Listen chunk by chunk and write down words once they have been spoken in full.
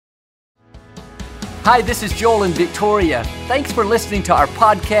Hi, this is Joel and Victoria. Thanks for listening to our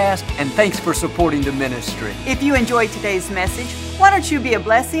podcast, and thanks for supporting the ministry. If you enjoyed today's message, why don't you be a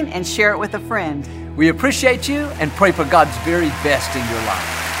blessing and share it with a friend? We appreciate you and pray for God's very best in your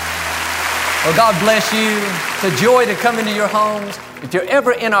life. Well, God bless you. It's a joy to come into your homes. If you're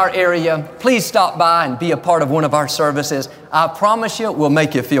ever in our area, please stop by and be a part of one of our services. I promise you, we'll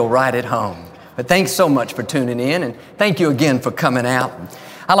make you feel right at home. But thanks so much for tuning in, and thank you again for coming out.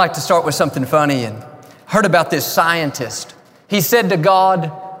 I like to start with something funny, and heard about this scientist. He said to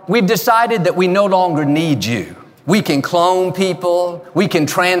God, "We've decided that we no longer need you. We can clone people, we can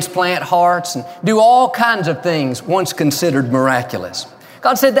transplant hearts, and do all kinds of things once considered miraculous."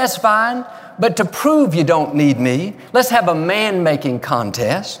 God said, "That's fine, but to prove you don't need me, let's have a man-making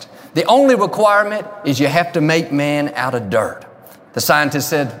contest. The only requirement is you have to make man out of dirt." The scientist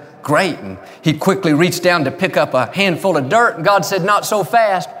said, "Great." And he quickly reached down to pick up a handful of dirt, and God said, "Not so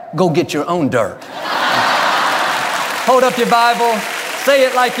fast. Go get your own dirt." Hold up your Bible. Say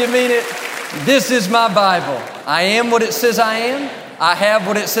it like you mean it. This is my Bible. I am what it says I am. I have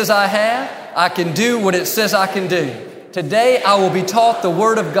what it says I have. I can do what it says I can do. Today I will be taught the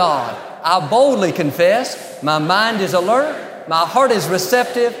Word of God. I boldly confess, my mind is alert, my heart is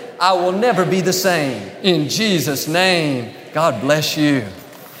receptive, I will never be the same. In Jesus' name, God bless you.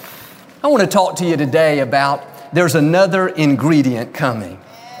 I want to talk to you today about there's another ingredient coming.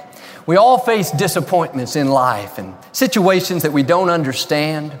 We all face disappointments in life and situations that we don't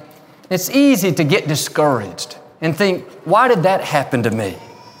understand. It's easy to get discouraged and think, why did that happen to me?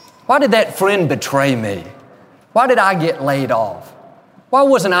 Why did that friend betray me? Why did I get laid off? Why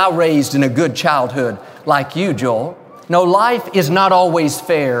wasn't I raised in a good childhood like you, Joel? No, life is not always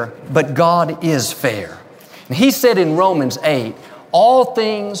fair, but God is fair. And He said in Romans 8, all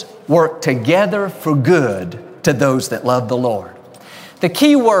things work together for good to those that love the Lord. The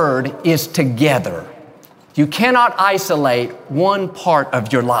key word is together. You cannot isolate one part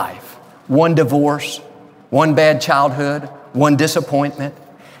of your life. One divorce, one bad childhood, one disappointment.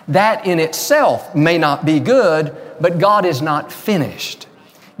 That in itself may not be good, but God is not finished.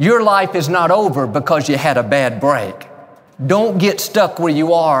 Your life is not over because you had a bad break. Don't get stuck where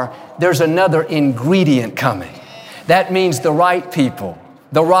you are. There's another ingredient coming. That means the right people,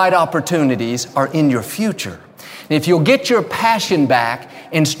 the right opportunities are in your future. If you'll get your passion back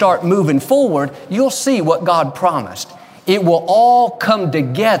and start moving forward, you'll see what God promised. It will all come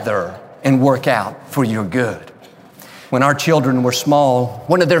together and work out for your good. When our children were small,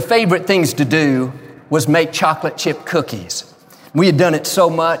 one of their favorite things to do was make chocolate chip cookies. We had done it so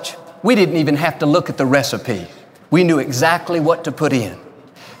much, we didn't even have to look at the recipe. We knew exactly what to put in.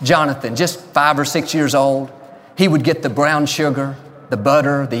 Jonathan, just 5 or 6 years old, he would get the brown sugar, the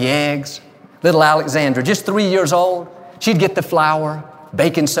butter, the eggs. Little Alexandra, just 3 years old, she'd get the flour,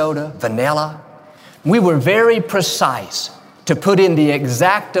 baking soda, vanilla. We were very precise to put in the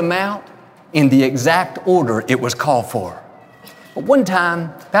exact amount in the exact order it was called for. But one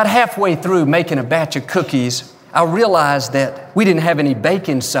time, about halfway through making a batch of cookies, I realized that we didn't have any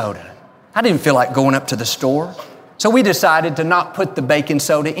baking soda. I didn't feel like going up to the store, so we decided to not put the baking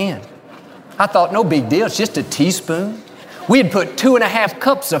soda in. I thought, no big deal, it's just a teaspoon. We had put 2.5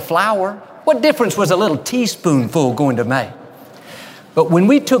 cups of flour. What difference was a little teaspoonful going to make? But when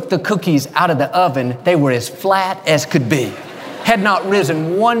we took the cookies out of the oven, they were as flat as could be. Had not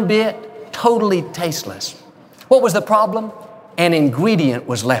risen one bit, totally tasteless. What was the problem? An ingredient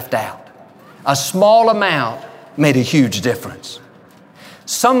was left out. A small amount made a huge difference.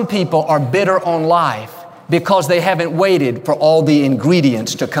 Some people are bitter on life because they haven't waited for all the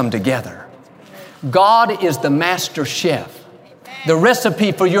ingredients to come together. God is the master chef. The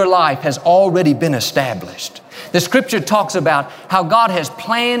recipe for your life has already been established. The Scripture talks about how God has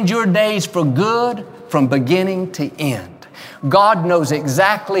planned your days for good from beginning to end. God knows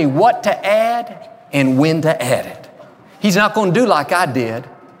exactly what to add and when to add it. He's not going to do like I did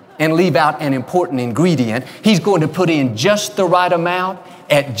and leave out an important ingredient. He's going to put in just the right amount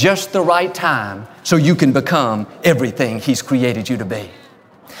at just the right time so you can become everything He's created you to be.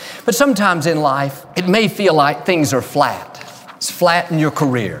 But sometimes in life, it may feel like things are flat. It's flat in your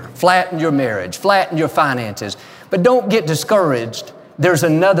career, flat in your marriage, flat in your finances. But don't get discouraged. There's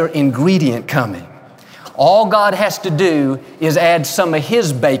another ingredient coming. All God has to do is add some of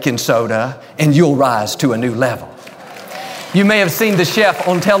His baking soda and you'll rise to a new level. You may have seen the chef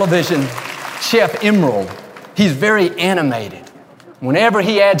on television, Chef Emerald. He's very animated. Whenever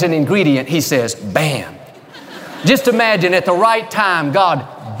he adds an ingredient, he says, bam. Just imagine at the right time,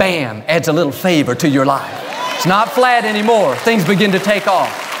 God, bam, adds a little favor to your life. It's not flat anymore. Things begin to take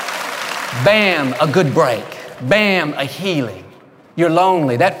off. Bam, a good break. Bam, a healing. You're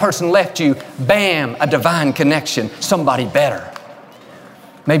lonely. That person left you. Bam, a divine connection. Somebody better.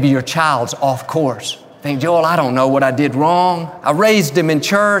 Maybe your child's off course. Think, Joel, I don't know what I did wrong. I raised him in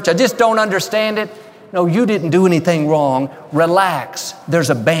church. I just don't understand it. No, you didn't do anything wrong. Relax. There's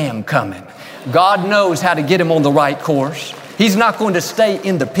a bam coming. God knows how to get him on the right course. He's not going to stay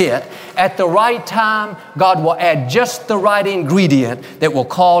in the pit. At the right time, God will add just the right ingredient that will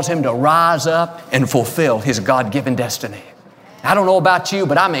cause him to rise up and fulfill his God-given destiny. I don't know about you,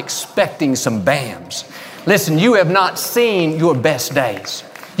 but I'm expecting some bams. Listen, you have not seen your best days.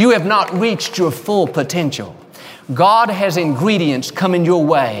 You have not reached your full potential. God has ingredients coming your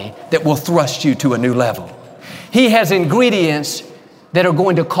way that will thrust you to a new level. He has ingredients that are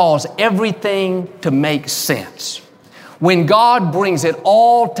going to cause everything to make sense. When God brings it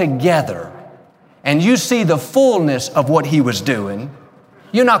all together and you see the fullness of what He was doing,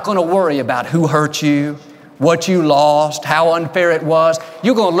 you're not going to worry about who hurt you, what you lost, how unfair it was.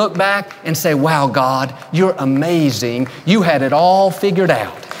 You're going to look back and say, wow, God, you're amazing. You had it all figured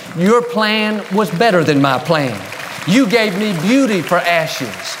out. Your plan was better than my plan. You gave me beauty for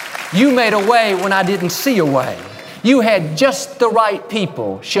ashes. You made a way when I didn't see a way. You had just the right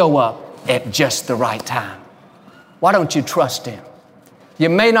people show up at just the right time. Why don't you trust Him? You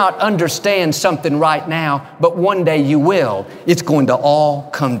may not understand something right now, but one day you will. It's going to all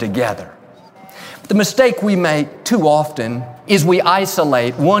come together. The mistake we make too often is we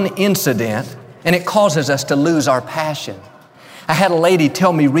isolate one incident and it causes us to lose our passion. I had a lady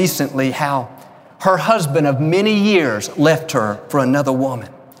tell me recently how her husband of many years left her for another woman.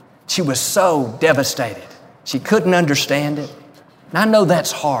 She was so devastated. She couldn't understand it. And I know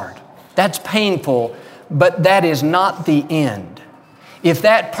that's hard. That's painful, but that is not the end. If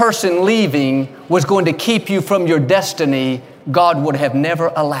that person leaving was going to keep you from your destiny, God would have never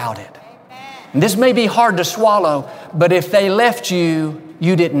allowed it. And this may be hard to swallow, but if they left you,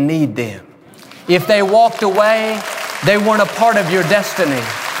 you didn't need them. If they walked away, they weren't a part of your destiny.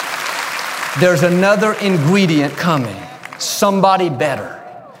 There's another ingredient coming. Somebody better.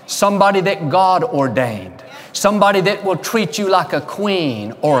 Somebody that God ordained. Somebody that will treat you like a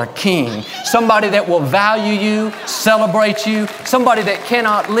queen or a king. Somebody that will value you, celebrate you. Somebody that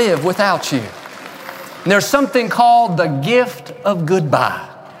cannot live without you. And there's something called the gift of goodbye.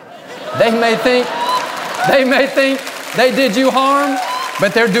 They may think they did you harm,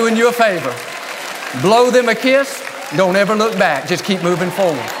 but they're doing you a favor. Blow them a kiss. Don't ever look back. Just keep moving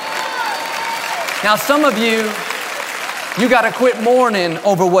forward. Now, some of you got to quit mourning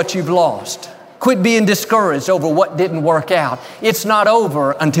over what you've lost. Quit being discouraged over what didn't work out. It's not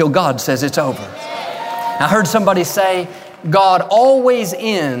over until God says it's over. I heard somebody say, God always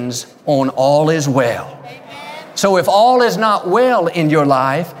ends on all is well. So if all is not well in your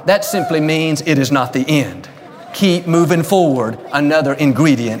life, that simply means it is not the end. Keep moving forward. Another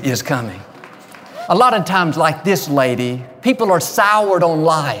ingredient is coming. A lot of times, like this lady, people are soured on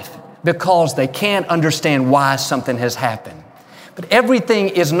life because they can't understand why something has happened. But everything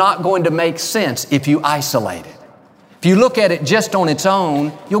is not going to make sense if you isolate it. If you look at it just on its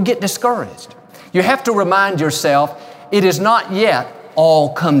own, you'll get discouraged. You have to remind yourself, it is not yet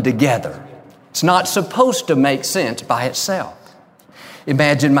all come together. It's not supposed to make sense by itself.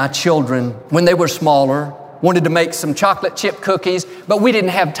 Imagine my children, when they were smaller, wanted to make some chocolate chip cookies, but we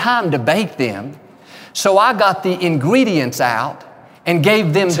didn't have time to bake them. So I got the ingredients out and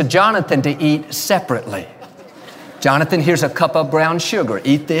gave them to Jonathan to eat separately. Jonathan, here's a cup of brown sugar.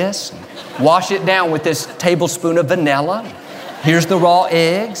 Eat this. Wash it down with this tablespoon of vanilla. Here's the raw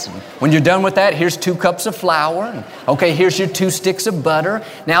eggs. When you're done with that, here's 2 cups of flour. Okay, here's your 2 sticks of butter.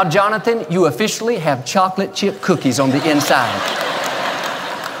 Now, Jonathan, you officially have chocolate chip cookies on the inside.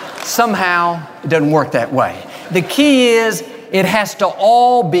 Somehow, it doesn't work that way. The key is it has to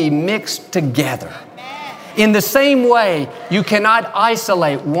all be mixed together. In the same way, you cannot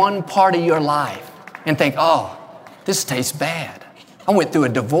isolate one part of your life and think, oh, this tastes bad. I went through a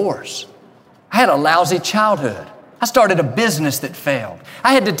divorce. I had a lousy childhood. I started a business that failed.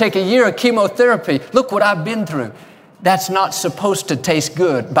 I had to take a year of chemotherapy. Look what I've been through. That's not supposed to taste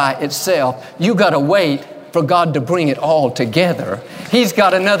good by itself. You got to wait for God to bring it all together. He's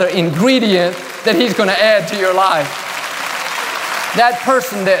got another ingredient that He's going to add to your life. That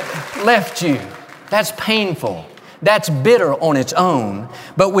person that left you, that's painful. That's bitter on its own.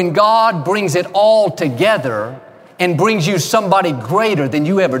 But when God brings it all together and brings you somebody greater than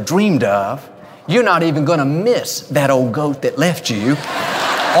you ever dreamed of, you're not even going to miss that old goat that left you.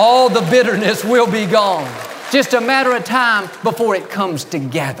 All the bitterness will be gone. Just a matter of time before it comes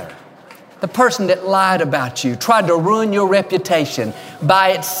together. The person that lied about you, tried to ruin your reputation, by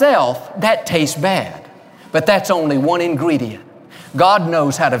itself, that tastes bad. But that's only one ingredient. God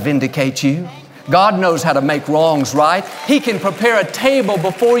knows how to vindicate you. God knows how to make wrongs right. He can prepare a table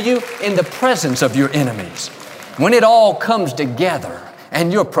before you in the presence of your enemies. When it all comes together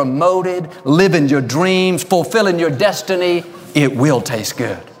and you're promoted, living your dreams, fulfilling your destiny, it will taste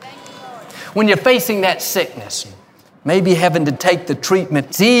good. When you're facing that sickness, maybe having to take the treatment,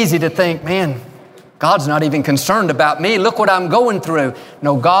 it's easy to think, man, God's not even concerned about me. Look what I'm going through.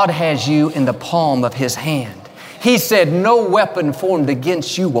 No, God has you in the palm of His hand. He said, no weapon formed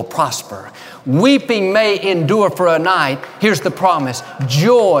against you will prosper. Weeping may endure for a night. Here's the promise.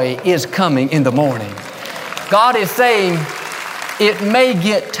 Joy is coming in the morning. God is saying, it may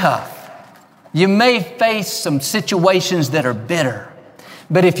get tough. You may face some situations that are bitter.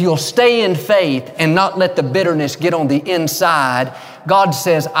 But if you'll stay in faith and not let the bitterness get on the inside, God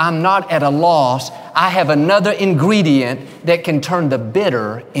says, I'm not at a loss. I have another ingredient that can turn the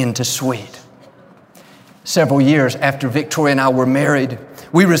bitter into sweet. Several years after Victoria and I were married,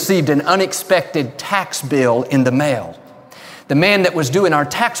 we received an unexpected tax bill in the mail. The man that was doing our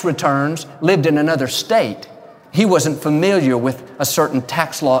tax returns lived in another state. He wasn't familiar with a certain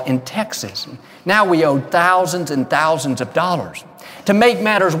tax law in Texas. Now we owed thousands and thousands of dollars. To make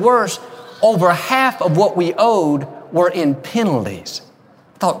matters worse, over half of what we owed were in penalties.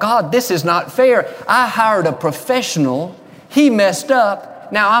 I thought, God, this is not fair. I hired a professional. He messed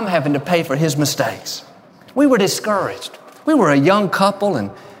up. Now I'm having to pay for his mistakes. We were discouraged. We were a young couple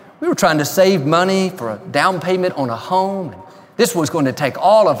and we were trying to save money for a down payment on a home. And this was going to take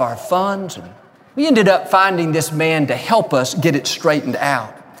all of our funds. And we ended up finding this man to help us get it straightened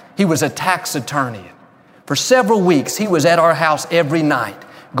out. He was a tax attorney. For several weeks, he was at our house every night,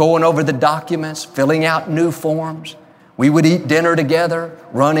 going over the documents, filling out new forms. We would eat dinner together,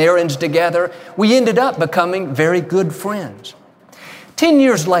 run errands together. We ended up becoming very good friends. 10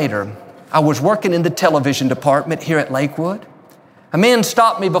 years later, I was working in the television department here at Lakewood. A man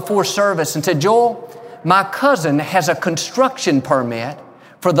stopped me before service and said, Joel, my cousin has a construction permit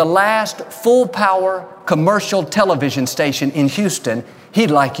for the last full-power commercial television station in Houston.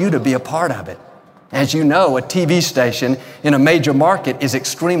 He'd like you to be a part of it. As you know, a TV station in a major market is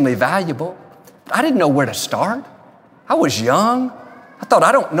extremely valuable. I didn't know where to start. I was young. I thought,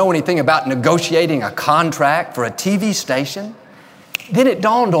 I don't know anything about negotiating a contract for a TV station. Then it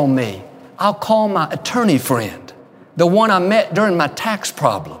dawned on me, I'll call my attorney friend, the one I met during my tax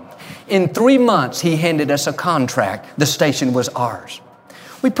problem. In 3 months, he handed us a contract. The station was ours.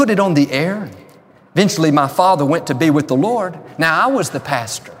 We put it on the air. Eventually, my father went to be with the Lord. Now, I was the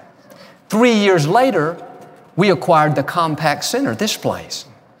pastor. 3 years later, we acquired the Compact Center, this place.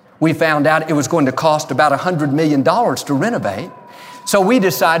 We found out it was going to cost about $100 million to renovate. So we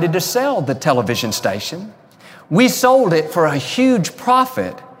decided to sell the television station. We sold it for a huge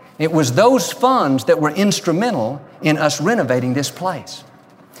profit. It was those funds that were instrumental in us renovating this place.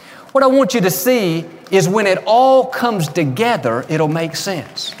 What I want you to see is when it all comes together, it'll make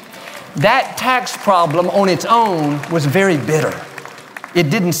sense. That tax problem on its own was very bitter. It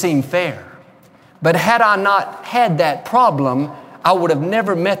didn't seem fair. But had I not had that problem, I would have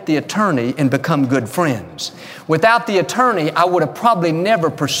never met the attorney and become good friends. Without the attorney, I would have probably never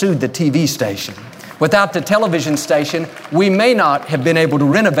pursued the TV station. Without the television station, we may not have been able to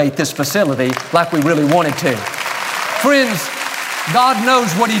renovate this facility like we really wanted to. Friends, God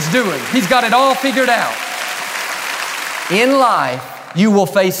knows what He's doing. He's got it all figured out. In life, you will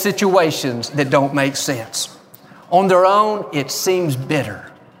face situations that don't make sense. On their own, it seems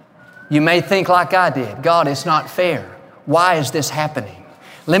bitter. You may think like I did, God, it's not fair. Why is this happening?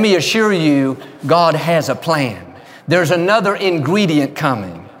 Let me assure you, God has a plan. There's another ingredient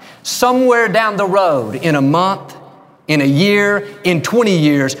coming. Somewhere down the road, in a month, in a year, in 20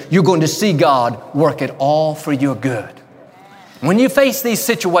 years, you're going to see God work it all for your good. When you face these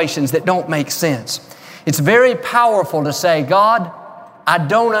situations that don't make sense, it's very powerful to say, God, I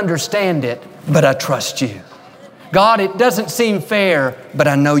don't understand it, but I trust you. God, it doesn't seem fair, but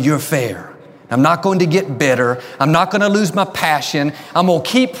I know you're fair. I'm not going to get bitter. I'm not going to lose my passion. I'm going to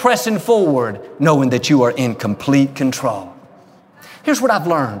keep pressing forward, knowing that you are in complete control. Here's what I've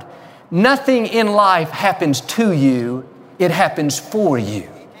learned. Nothing in life happens to you. It happens for you.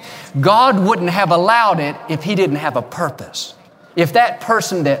 God wouldn't have allowed it if He didn't have a purpose. If that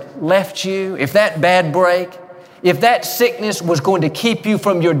person that left you, if that bad break, if that sickness was going to keep you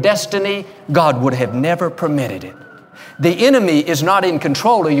from your destiny, God would have never permitted it. The enemy is not in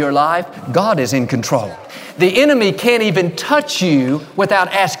control of your life. God is in control. The enemy can't even touch you without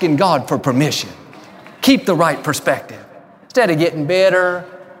asking God for permission. Keep the right perspective. Instead of getting bitter,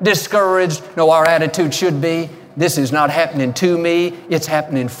 discouraged, no, our attitude should be, this is not happening to me, it's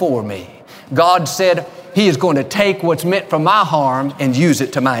happening for me. God said, He is going to take what's meant for my harm and use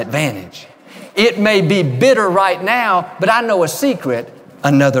it to my advantage. It may be bitter right now, but I know a secret.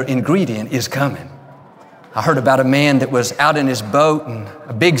 Another ingredient is coming. I heard about a man that was out in his boat and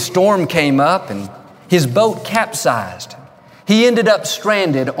a big storm came up and his boat capsized. He ended up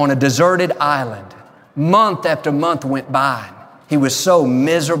stranded on a deserted island. Month after month went by. He was so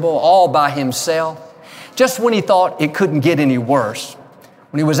miserable, all by himself. Just when he thought it couldn't get any worse,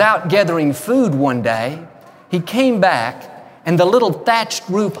 when he was out gathering food one day, he came back and the little thatched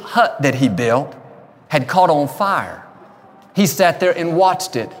roof hut that he built had caught on fire. He sat there and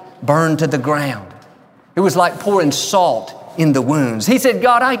watched it burn to the ground. It was like pouring salt in the wounds. He said,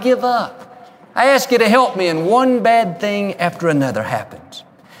 God, I give up. I ask you to help me, and one bad thing after another happens.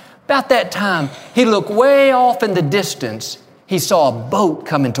 About that time, he looked way off in the distance. He saw a boat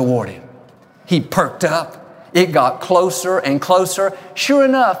coming toward him. He perked up. It got closer and closer. Sure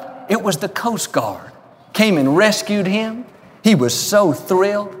enough, it was the Coast Guard. Came and rescued him. He was so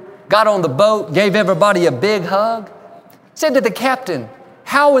thrilled. Got on the boat, gave everybody a big hug. Said to the captain,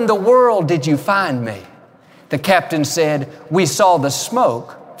 how in the world did you find me? The captain said, we saw the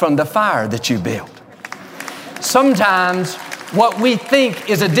smoke from the fire that you built. Sometimes what we think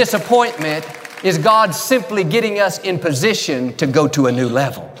is a disappointment is God simply getting us in position to go to a new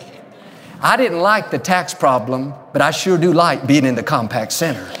level. I didn't like the tax problem, but I sure do like being in the Compact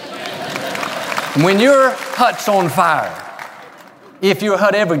Center. When your hut's on fire, if your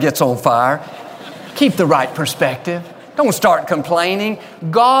hut ever gets on fire, keep the right perspective. Don't start complaining.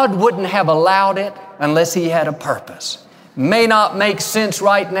 God wouldn't have allowed it unless He had a purpose. May not make sense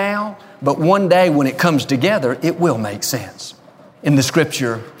right now, but one day when it comes together, it will make sense. In the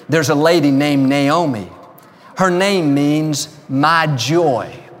scripture, there's a lady named Naomi. Her name means my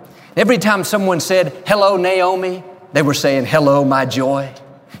joy. Every time someone said, hello, Naomi, they were saying, hello, my joy.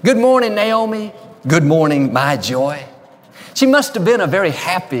 Good morning, Naomi. Good morning, my joy. She must have been a very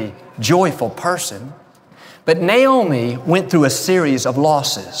happy, joyful person. But Naomi went through a series of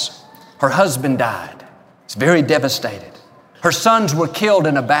losses. Her husband died. It's very devastated. Her sons were killed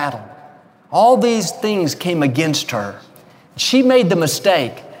in a battle. All these things came against her. She made the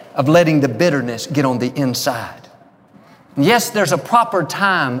mistake of letting the bitterness get on the inside. Yes, there's a proper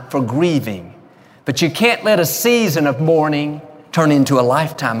time for grieving, but you can't let a season of mourning turn into a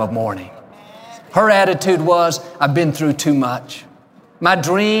lifetime of mourning. Her attitude was, I've been through too much. My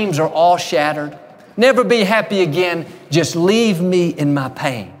dreams are all shattered. Never be happy again. Just leave me in my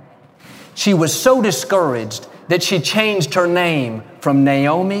pain. She was so discouraged that she changed her name from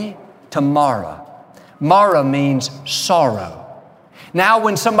Naomi to Mara. Mara means sorrow. Now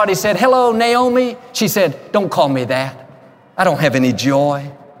when somebody said, hello, Naomi, she said, don't call me that. I don't have any joy.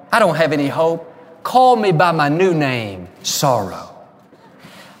 I don't have any hope. Call me by my new name, sorrow.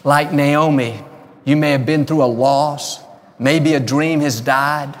 Like Naomi, you may have been through a loss. Maybe a dream has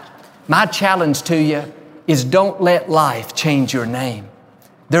died. My challenge to you is don't let life change your name.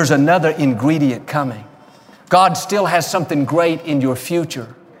 There's another ingredient coming. God still has something great in your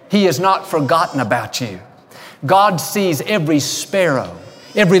future. He has not forgotten about you. God sees every sparrow,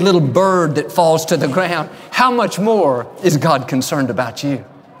 every little bird that falls to the ground. How much more is God concerned about you?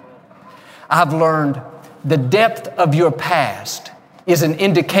 I've learned the depth of your past is an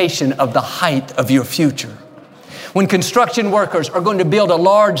indication of the height of your future. When construction workers are going to build a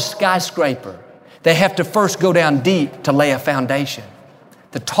large skyscraper, they have to first go down deep to lay a foundation.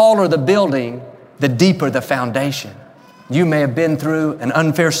 The taller the building, the deeper the foundation. You may have been through an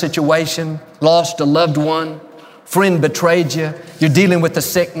unfair situation, lost a loved one, friend betrayed you, you're dealing with the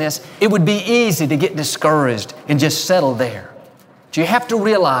sickness. It would be easy to get discouraged and just settle there. But you have to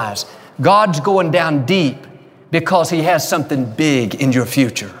realize God's going down deep because He has something big in your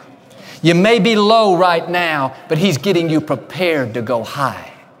future. You may be low right now, but He's getting you prepared to go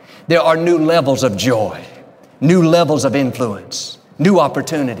high. There are new levels of joy, new levels of influence, new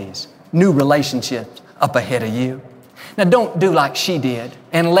opportunities, new relationships up ahead of you. Now don't do like she did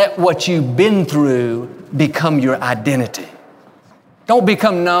and let what you've been through become your identity. Don't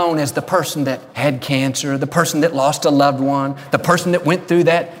become known as the person that had cancer, the person that lost a loved one, the person that went through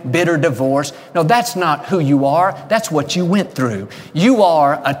that bitter divorce. No, that's not who you are. That's what you went through. You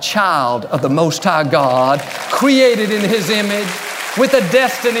are a child of the Most High God, created in His image with a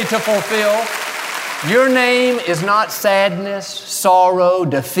destiny to fulfill. Your name is not sadness, sorrow,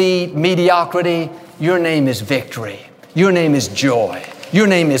 defeat, mediocrity. Your name is victory. Your name is joy. Your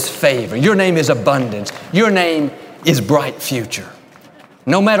name is favor. Your name is abundance. Your name is bright future.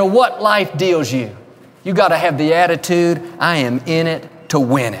 No matter what life deals you, you got to have the attitude, I am in it to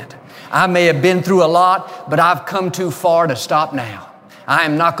win it. I may have been through a lot, but I've come too far to stop now. I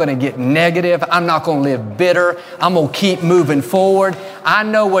am not going to get negative. I'm not going to live bitter. I'm going to keep moving forward. I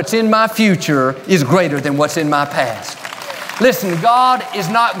know what's in my future is greater than what's in my past. Listen, God is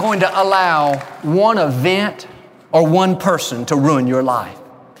not going to allow one event or one person to ruin your life.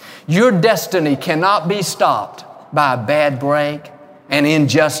 Your destiny cannot be stopped by a bad break, an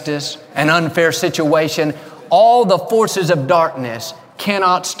injustice, an unfair situation. All the forces of darkness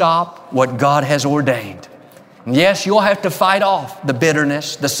cannot stop what God has ordained. And yes, you'll have to fight off the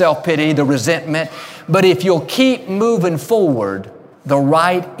bitterness, the self-pity, the resentment, but if you'll keep moving forward, the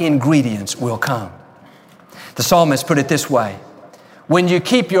right ingredients will come. The psalmist put it this way: when you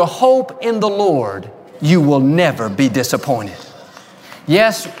keep your hope in the Lord, you will never be disappointed.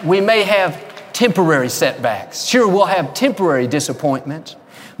 Yes, we may have temporary setbacks. Sure, we'll have temporary disappointments,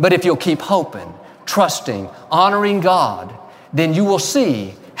 but if you'll keep hoping, trusting, honoring God, then you will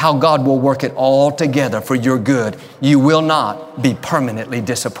see how God will work it all together for your good. You will not be permanently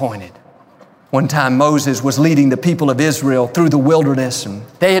disappointed. One time Moses was leading the people of Israel through the wilderness, and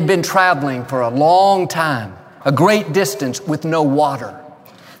they had been traveling for a long time, a great distance with no water.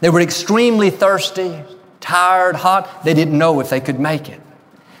 They were extremely thirsty, tired, hot. They didn't know if they could make it.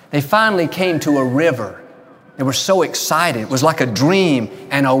 They finally came to a river. They were so excited. It was like a dream,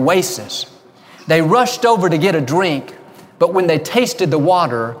 an oasis. They rushed over to get a drink, but when they tasted the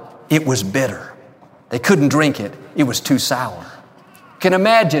water, it was bitter. They couldn't drink it. It was too sour. You can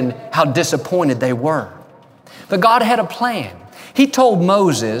imagine how disappointed they were. But God had a plan. He told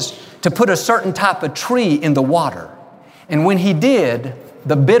Moses to put a certain type of tree in the water. And when he did,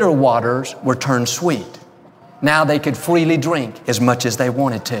 the bitter waters were turned sweet. Now they could freely drink as much as they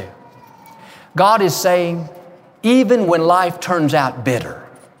wanted to. God is saying, even when life turns out bitter,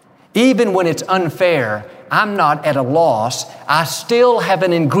 even when it's unfair, I'm not at a loss. I still have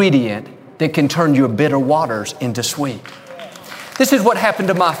an ingredient that can turn your bitter waters into sweet. This is what happened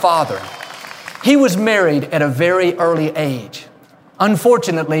to my father. He was married at a very early age.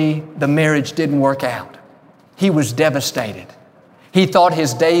 Unfortunately, the marriage didn't work out. He was devastated. He thought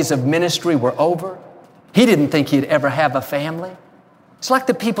his days of ministry were over. He didn't think he'd ever have a family. It's like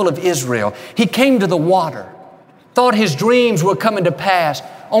the people of Israel. He came to the water, thought his dreams were coming to pass,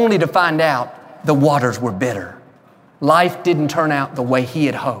 only to find out the waters were bitter. Life didn't turn out the way he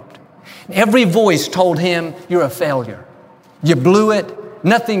had hoped. Every voice told him, you're a failure. You blew it.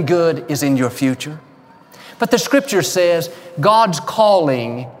 Nothing good is in your future. But the scripture says God's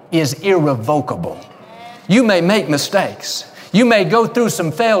calling is irrevocable. You may make mistakes. You may go through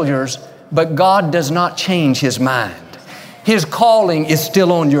some failures, but God does not change His mind. His calling is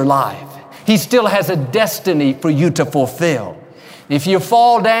still on your life. He still has a destiny for you to fulfill. If you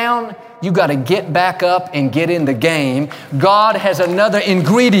fall down, you got to get back up and get in the game. God has another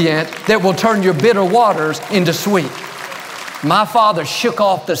ingredient that will turn your bitter waters into sweet. My father shook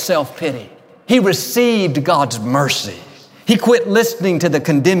off the self-pity. He received God's mercy. He quit listening to the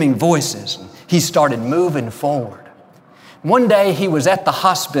condemning voices. He started moving forward. One day he was at the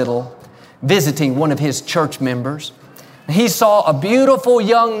hospital visiting one of his church members. He saw a beautiful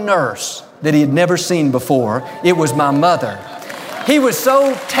young nurse that he had never seen before. It was my mother. He was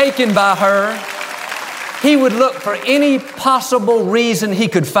so taken by her, he would look for any possible reason he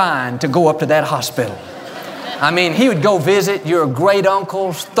could find to go up to that hospital. I mean, he would go visit your great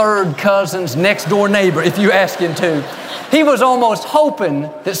uncle's third cousin's next door neighbor if you asked him to. He was almost hoping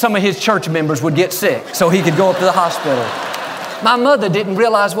that some of his church members would get sick so he could go up to the hospital. My mother didn't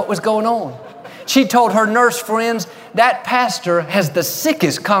realize what was going on. She told her nurse friends, that pastor has the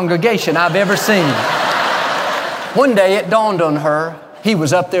sickest congregation I've ever seen. One day it dawned on her, he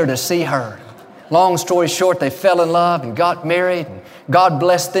was up there to see her. Long story short, they fell in love and got married. And God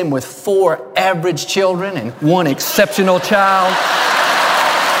blessed them with 4 average children and 1 exceptional child.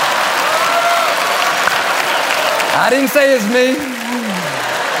 I didn't say it's me.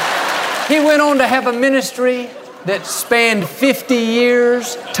 He went on to have a ministry that spanned 50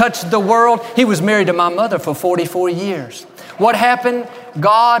 years, touched the world. He was married to my mother for 44 years. What happened?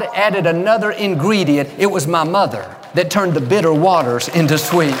 God added another ingredient. It was my mother that turned the bitter waters into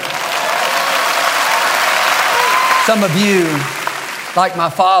sweet. Some of you, like my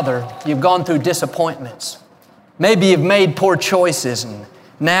father, you've gone through disappointments. Maybe you've made poor choices and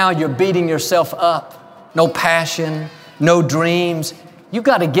now you're beating yourself up. No passion, no dreams. You've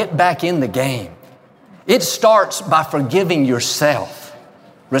got to get back in the game. It starts by forgiving yourself.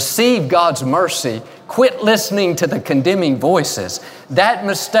 Receive God's mercy. Quit listening to the condemning voices. That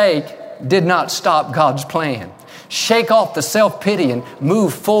mistake did not stop God's plan. Shake off the self-pity and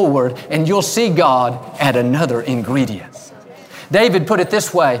move forward, and you'll see God add another ingredient. David put it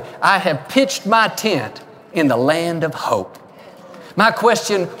this way, I have pitched my tent in the land of hope. My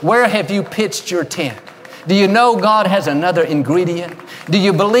question, where have you pitched your tent? Do you know God has another ingredient? Do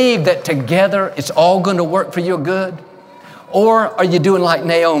you believe that together it's all going to work for your good? Or are you doing like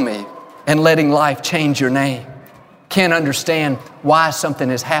Naomi and letting life change your name? Can't understand why something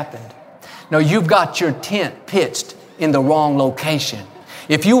has happened. No, you've got your tent pitched in the wrong location.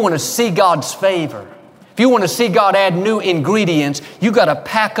 If you want to see God's favor, if you want to see God add new ingredients, you've got to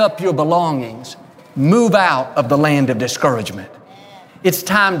pack up your belongings, move out of the land of discouragement. It's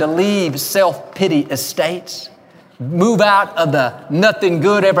time to leave self-pity estates, move out of the nothing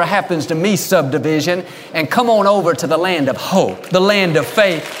good ever happens to me subdivision, and come on over to the land of hope, the land of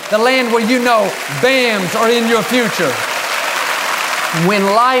faith, the land where you know BAMs are in your future. When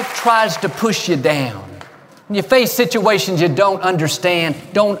life tries to push you down, when you face situations you don't understand,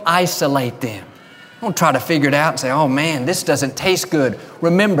 don't isolate them. Don't try to figure it out and say, oh man, this doesn't taste good.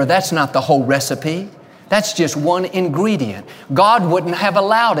 Remember, that's not the whole recipe. That's just one ingredient. God wouldn't have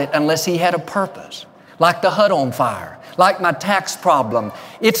allowed it unless He had a purpose. Like the hut on fire, like my tax problem.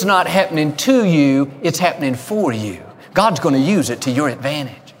 It's not happening to you, it's happening for you. God's going to use it to your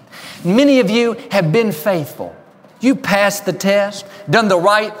advantage. Many of you have been faithful. You passed the test, done the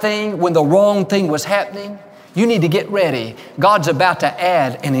right thing when the wrong thing was happening. You need to get ready. God's about to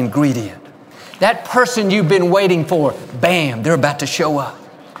add an ingredient. That person you've been waiting for, bam, they're about to show up.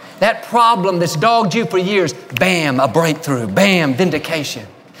 That problem that's dogged you for years, bam, a breakthrough, bam, vindication.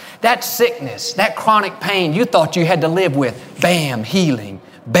 That sickness, that chronic pain you thought you had to live with, bam, healing,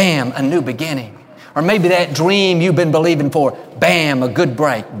 bam, a new beginning. Or maybe that dream you've been believing for, bam, a good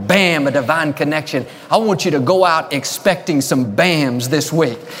break, bam, a divine connection. I want you to go out expecting some bams this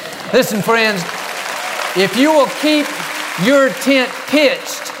week. Listen, friends, if you will keep your tent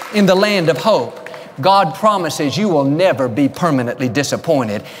pitched in the land of hope, God promises you will never be permanently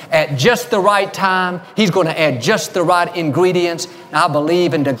disappointed. At just the right time, He's going to add just the right ingredients. I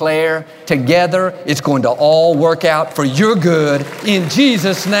believe and declare together it's going to all work out for your good in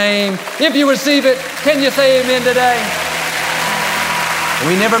Jesus' name. If you receive it, can you say amen today?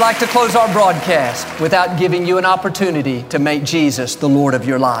 We never like to close our broadcast without giving you an opportunity to make Jesus the Lord of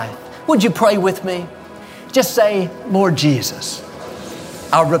your life. Would you pray with me? Just say, Lord Jesus,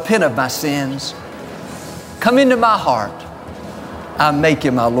 I repent of my sins. Come into my heart. I make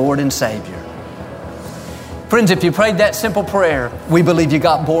You my Lord and Savior. Friends, if you prayed that simple prayer, we believe you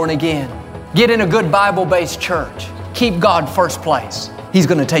got born again. Get in a good Bible-based church. Keep God first place. He's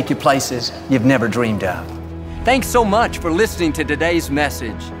going to take you places you've never dreamed of. Thanks so much for listening to today's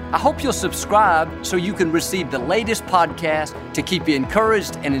message. I hope you'll subscribe so you can receive the latest podcast to keep you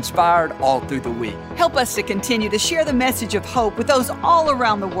encouraged and inspired all through the week. Help us to continue to share the message of hope with those all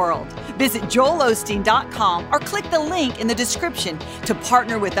around the world. Visit joelosteen.com or click the link in the description to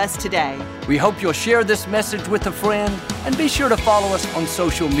partner with us today. We hope you'll share this message with a friend and be sure to follow us on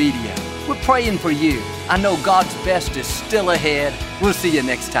social media. We're praying for you. I know God's best is still ahead. We'll see you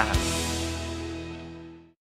next time.